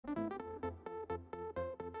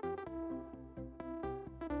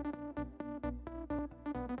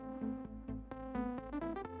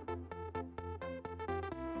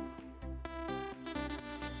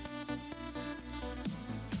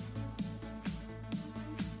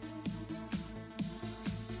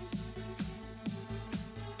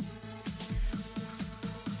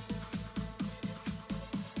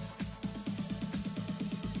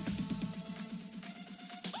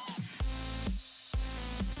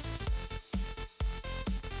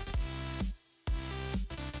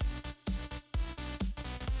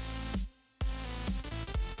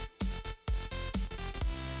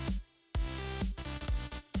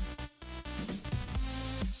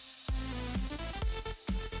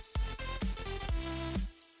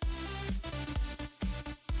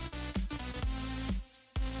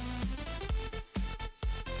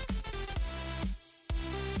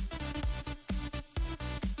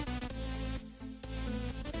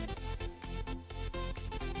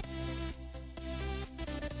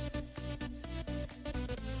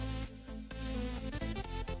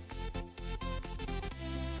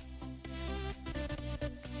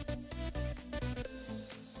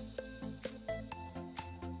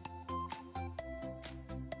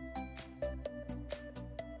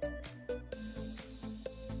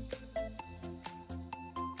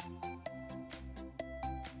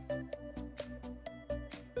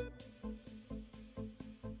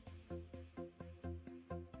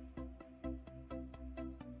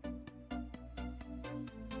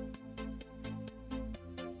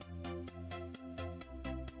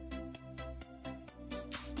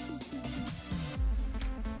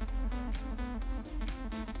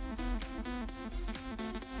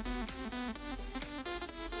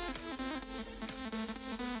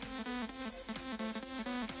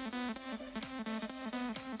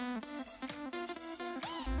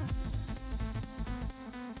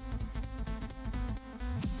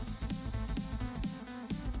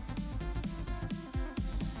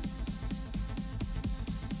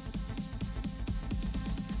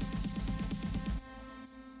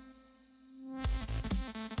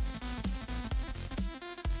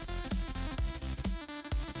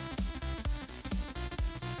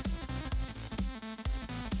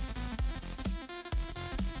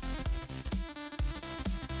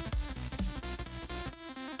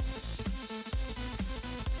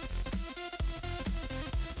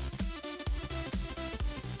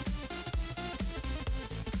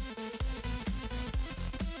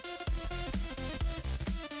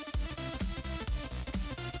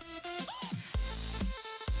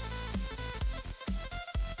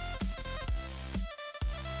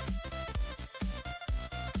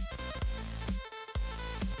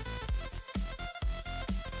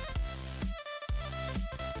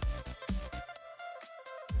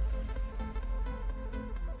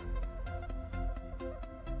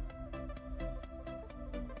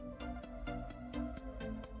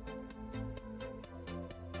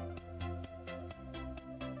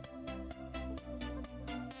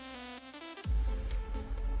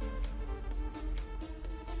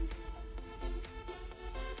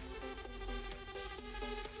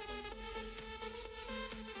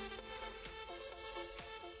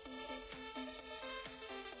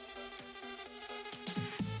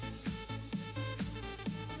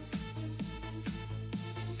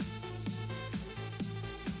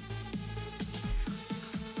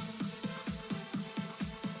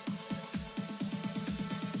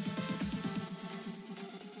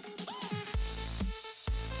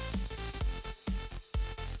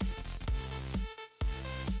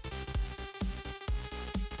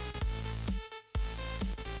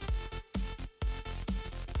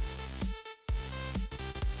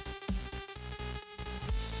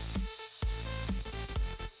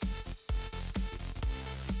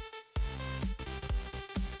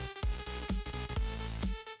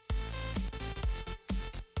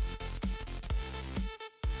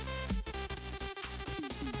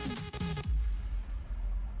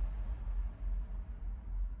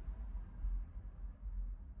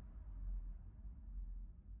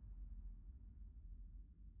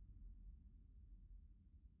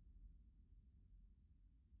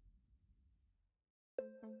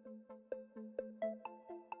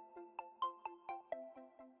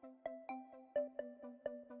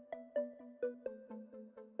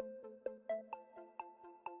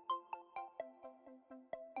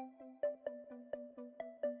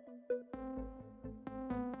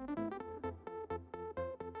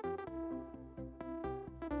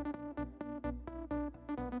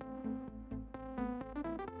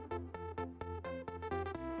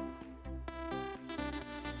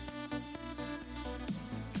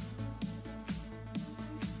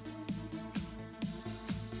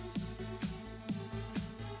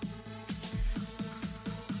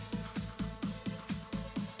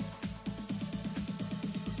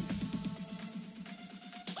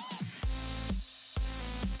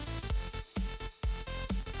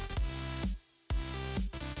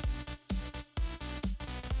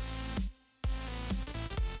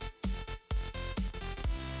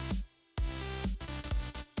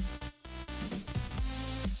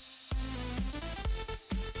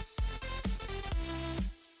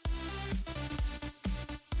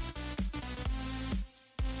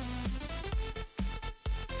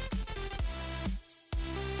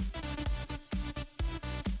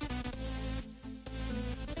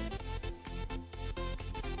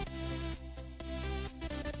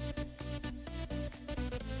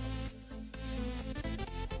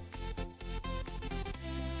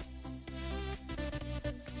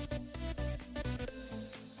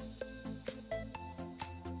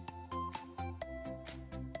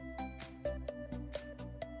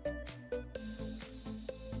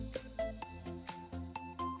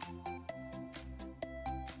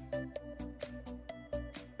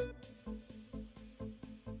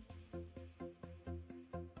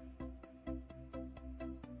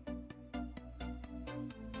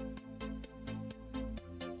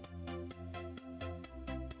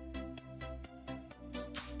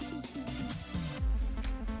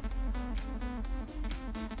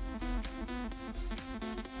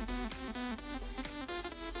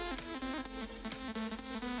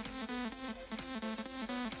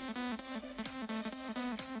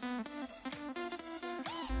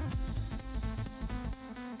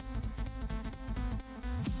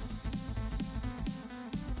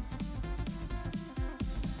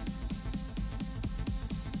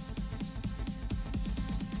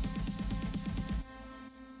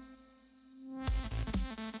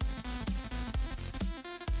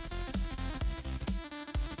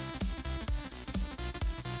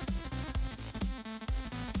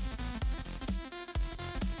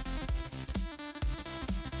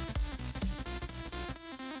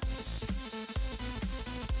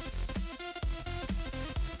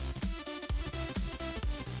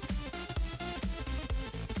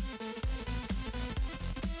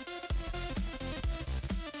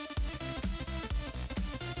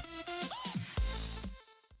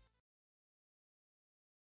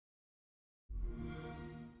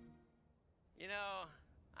know,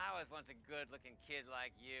 I was once a good-looking kid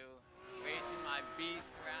like you, racing my beast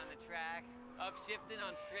around the track, upshifting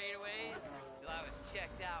on straightaways, till I was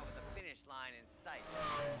checked out with the finish line in sight.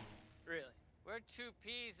 Really? We're two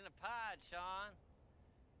peas in a pod, Sean.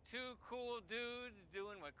 Two cool dudes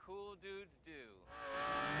doing what cool dudes do.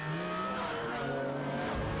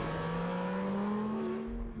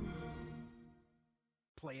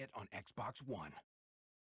 Play it on Xbox One.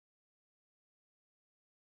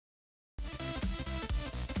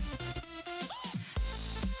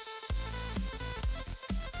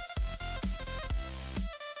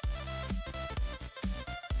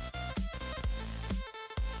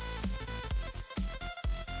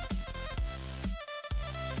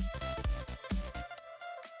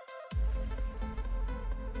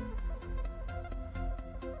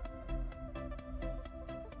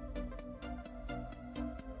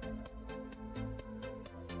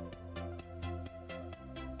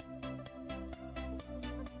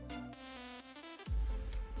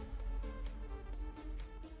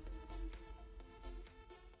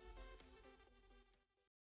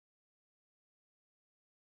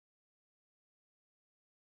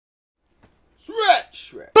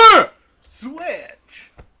 Switch!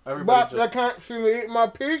 Switch! But they can't see me eat my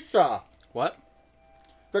pizza. What?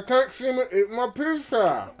 They can't see me eat my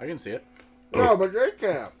pizza. I can see it. No, but they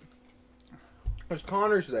can't. Because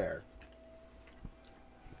Connor's there.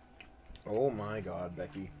 Oh my god,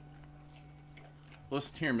 Becky.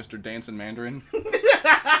 Listen here, Mr. Dancing Mandarin.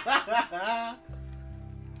 Alright.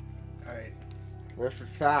 Where's the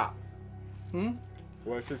chat?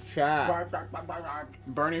 Where's the chat?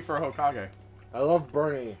 Bernie for Hokage. I love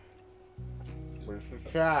Bernie. Where's the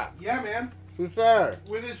chat? Yeah, man. Who's there?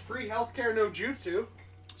 With his free healthcare no jutsu.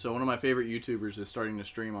 So one of my favorite YouTubers is starting to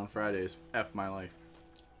stream on Fridays. F my life.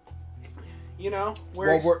 You know,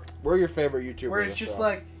 where Well, we're your favorite YouTuber. where it's just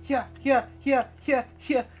like, yeah,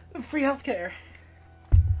 free healthcare.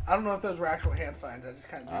 I don't know if those were actual hand signs. I just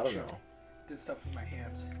kind of I don't know. Did stuff with my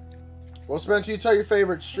hands. Well, Spencer, you tell your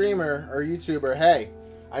favorite streamer or YouTuber, hey,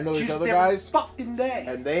 I know these Choose other every guys, fucking day.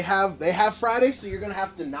 and they have Friday, so you're gonna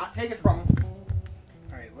have to not take it from them.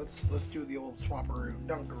 All right, let's do the old swapperoo,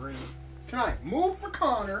 dunkaroo. Can I move for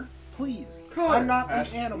Connor? Please, Connor. I'm not an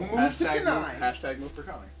animal. Move to deny. Hashtag move for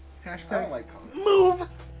Connor. I Hashtag don't like Connor. move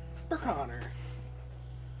for Connor.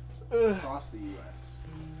 Across the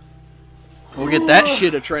U.S. We'll get that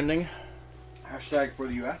shit a trending. Hashtag for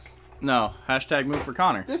the U.S. No, hashtag move for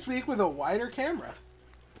Connor. This week with a wider camera.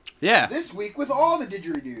 Yeah, This week with all the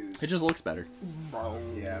didgeridoos. it just looks better.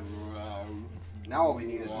 Yeah. Now all we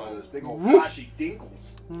need is one of those big old flashy dinkles.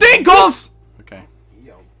 Dinkles! Okay,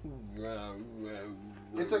 Yo.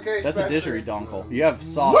 It's okay, that's a Spencer. didgeridongle. You have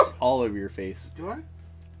sauce all over your face. Do I?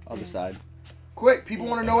 Other side. Quick, people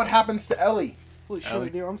want to know what happens to Ellie. Holy shit, Ellie. I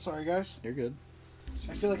do. I'm sorry, guys. You're good.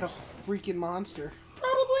 I feel like a freaking monster.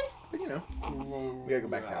 Probably. But, you know. We gotta go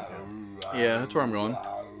back downtown. Yeah, that's where I'm going.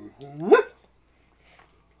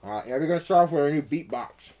 Alright, yeah, we're gonna start off with our new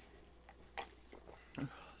beatbox.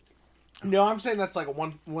 No, I'm saying that's like a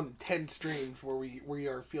 1-10 streams where we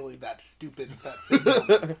are feeling that stupid that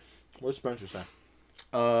signal. What's Spencer say?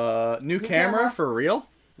 New camera for real?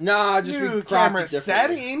 Nah, just New we cropped camera it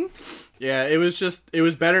differently. setting. Yeah, it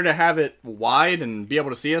was better to have it wide and be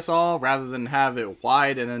able to see us all rather than have it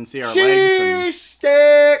wide and then see our legs and Cheese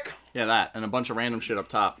stick! yeah, that and a bunch of random shit up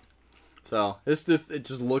top. So it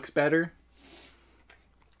just looks better.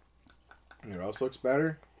 You know what else looks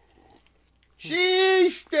better?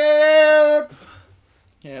 Cheese stick!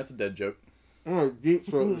 Yeah, it's a dead joke. I'm gonna deep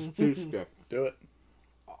throat this cheese stick. Do it.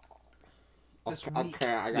 That's I weak.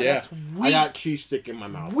 can't. I Yeah. got cheese stick in my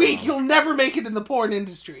mouth. Weak. You'll never make it in the porn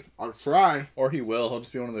industry. I'll try. Or he will. He'll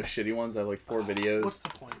just be one of those shitty ones that have like 4 videos. What's the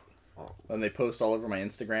point? And they post all over my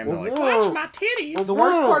Instagram. Well, They're like, no. watch my titties. Well, the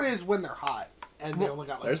worst part is when they're hot and they only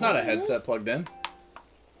got like. There's not a headset plugged in.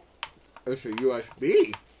 It's a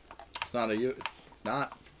USB. It's not a U. It's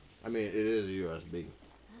not. I mean, it is a USB.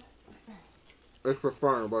 It's for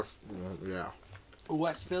fun, but yeah.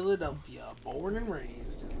 West Philadelphia, born and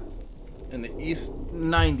raised. In the East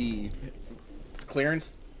 90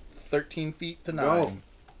 clearance, 13 feet to 9. Go.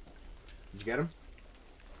 Did you get him?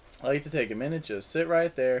 I like to take a minute, just sit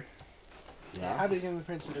right there. I became the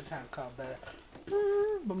prince of a town called Bella.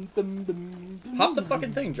 Pop the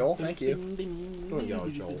fucking thing, Joel. Thank you. Don't yell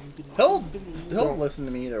at Joel. He'll Don't. listen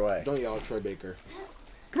to me either way. Don't yell at Troy Baker.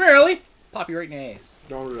 Come here, Ellie. Pop you right in the ass.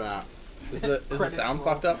 Don't do that. Is the Credits sound roll.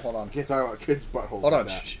 fucked up? Hold on. Can't talk about kids' buttholes. Hold like on.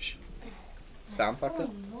 that. Shh. Sound fucked up?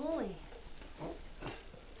 Holy moly.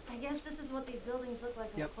 I guess this is what these buildings look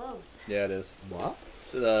like Yep. up close. Yeah, it is. What?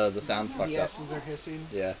 So the sound's fucked The up. S's are hissing.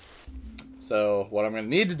 Yeah. So what I'm gonna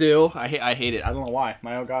need to do, I hate it. I don't know why.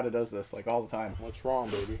 My Elgato does this like all the time. What's wrong,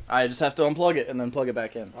 baby? I just have to unplug it and then plug it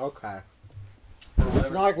back in. Okay. It's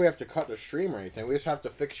not like we have to cut the stream or anything. We just have to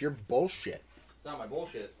fix your bullshit. It's not my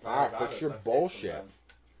bullshit. Fix your bullshit.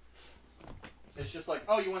 It's just like,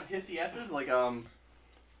 oh, you want hissy S's? Like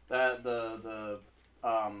that the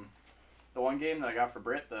one game that I got for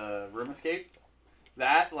Brit, the Room Escape.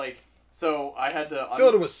 That so I had to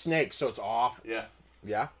Filled it with snakes, so it's off. Yes.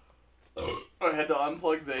 Yeah. I had to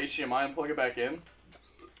unplug the HDMI and plug it back in.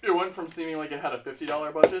 It went from seeming like it had a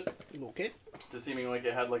 $50 budget Okay. to seeming like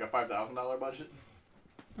it had like a $5,000 budget.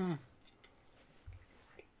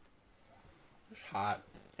 It's hot.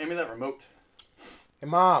 Hand me that remote. Hey,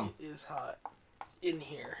 Mom. It is hot in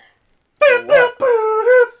here. For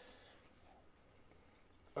what?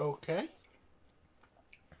 Okay.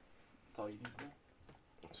 That's all you need to know.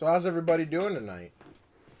 So how's everybody doing tonight?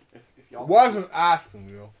 If y'all Wasn't asking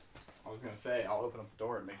you. I was gonna say I'll open up the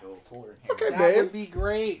door and make it a little cooler. Okay, That babe. would be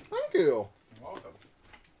great. Thank you. You're welcome,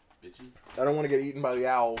 bitches. I don't want to get eaten by the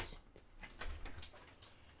owls.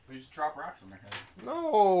 We just drop rocks on their head.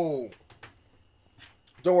 No.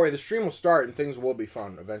 Don't worry, the stream will start and things will be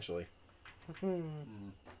fun eventually. Danny's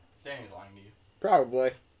lying to you.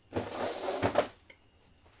 Probably.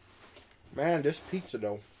 Man, this pizza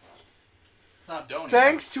though. It's not dough anymore.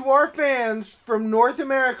 Thanks to our fans from North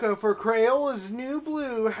America for Crayola's New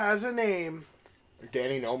Blue has a name.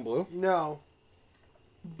 Danny Gnome Blue. No.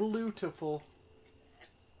 Bluetiful.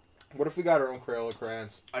 What if we got our own Crayola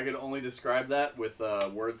crayons? I could only describe that with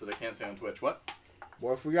words that I can't say on Twitch. What?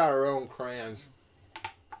 What if we got our own crayons?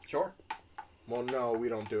 Sure. Well, no, we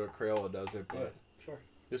don't do it. Crayola does it, but Sure.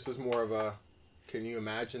 this is more of a. Can you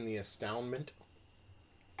imagine the astoundment?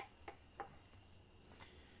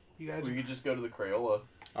 You guys, We could just go to the Crayola.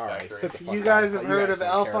 All right, Factory. sit the fuck you down. guys have You heard guys of don't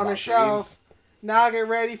Elf care on a about Shelf. dreams. Now get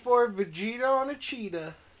ready for Vegeta on a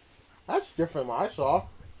cheetah. That's different than what I saw.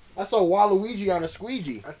 I saw Waluigi on a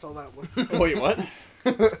squeegee. I saw that one. Wait, what?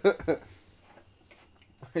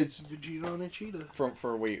 It's Vegeta on a cheetah.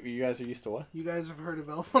 Wait, you guys are used to what? You guys have heard of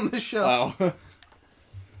Elf on the Shelf. Oh.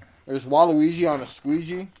 there's Waluigi on a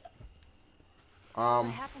squeegee. What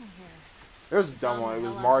happened here? There's a dumb one. It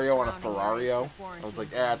was Mario on a Ferrario. I was like,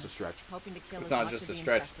 that's a stretch. Hoping to kill It's as not much just of a the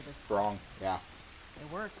stretch. infected It's as- wrong. Yeah.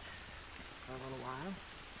 It worked. For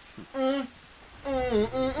a little while.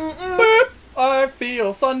 Boop! I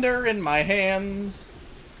feel thunder in my hands.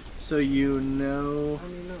 So you know. I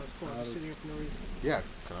mean, no, it's cool. I'm sitting here for no reason. Yeah,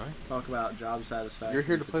 can I? Talk about job satisfaction. You're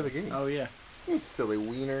here to play the game. Oh yeah. You silly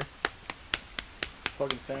wiener. It's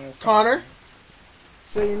fucking staying this. Connor?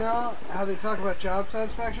 So you know how they talk about job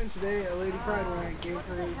satisfaction? Today, a lady cried when I gave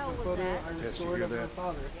her What the hell the was photo that? I she restored hear of her that?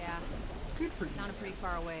 father. Yeah, Good for you. sounded pretty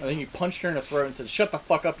far away. I think he punched her in the throat and said, "Shut the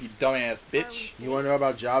fuck up, you dumbass bitch." You want to know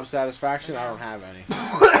about job satisfaction? I don't have any.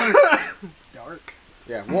 Dark.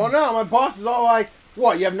 Yeah. Well, no, my boss is all like,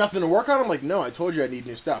 what, you have nothing to work on? I'm like, no, I told you I need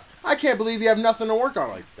new stuff. I can't believe you have nothing to work on.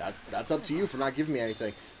 I'm like, that's up to you for not giving me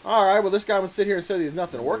anything. All right, well, this guy would sit here and say he has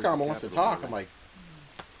nothing to work on but wants to talk. I'm like,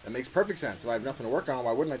 that makes perfect sense. If I have nothing to work on,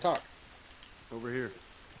 why wouldn't I talk? Over here.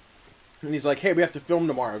 And he's like, hey, we have to film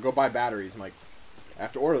tomorrow. Go buy batteries. I'm like, I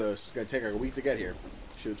have to order those. It's going to take like a week to get here.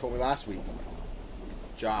 Should have told me last week.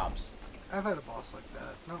 Jobs. I've had a boss like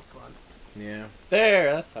that. Not fun. Yeah.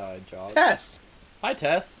 There, that's how I job. Tess! Hi,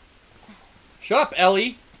 Tess. Shut up,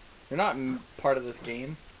 Ellie. You're not part of this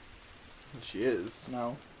game. She is.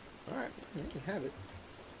 No. All right, you can have it.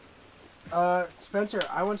 Spencer,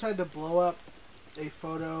 I once had to blow up a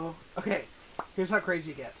photo. Okay, here's how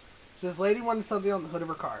crazy it gets. So this lady wanted something on the hood of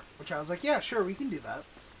her car, which I was like, yeah, sure, we can do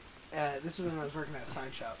that. This was when I was working at a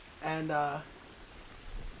sign shop. And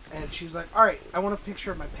she was like, all right, I want a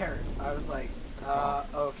picture of my parrot. I was like,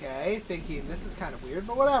 okay, thinking this is kind of weird,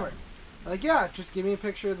 but whatever. I'm like, yeah, just give me a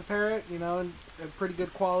picture of the parrot, you know, in pretty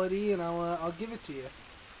good quality, and I'll give it to you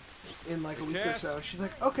in like a week or so. She's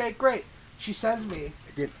like, okay, great. She sends me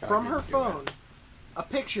from her phone a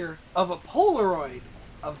picture of a Polaroid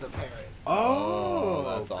of the parrot.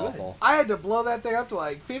 Oh, that's good. awful. I had to blow that thing up to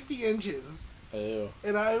like 50 inches. Ew.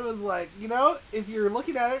 And I was like, you know, if you're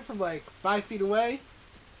looking at it from like 5 feet away,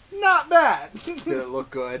 not bad. Did it look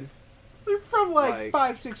good? From Like-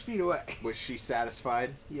 5-6 feet away. Was she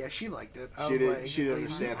satisfied? Yeah, she liked it. She didn't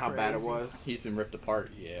understand how bad it crazy. was. He's been ripped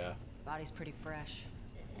apart. Yeah. Body's pretty fresh.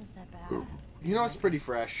 Is that bad? You know, it's pretty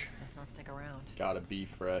fresh. Let's not stick around. Gotta be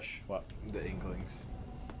fresh. What? The Inklings.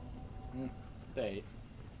 They.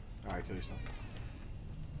 Alright, kill yourself.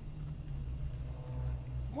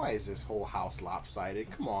 Why is this whole house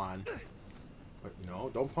lopsided? Come on. But no,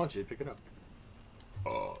 don't punch it. Pick it up.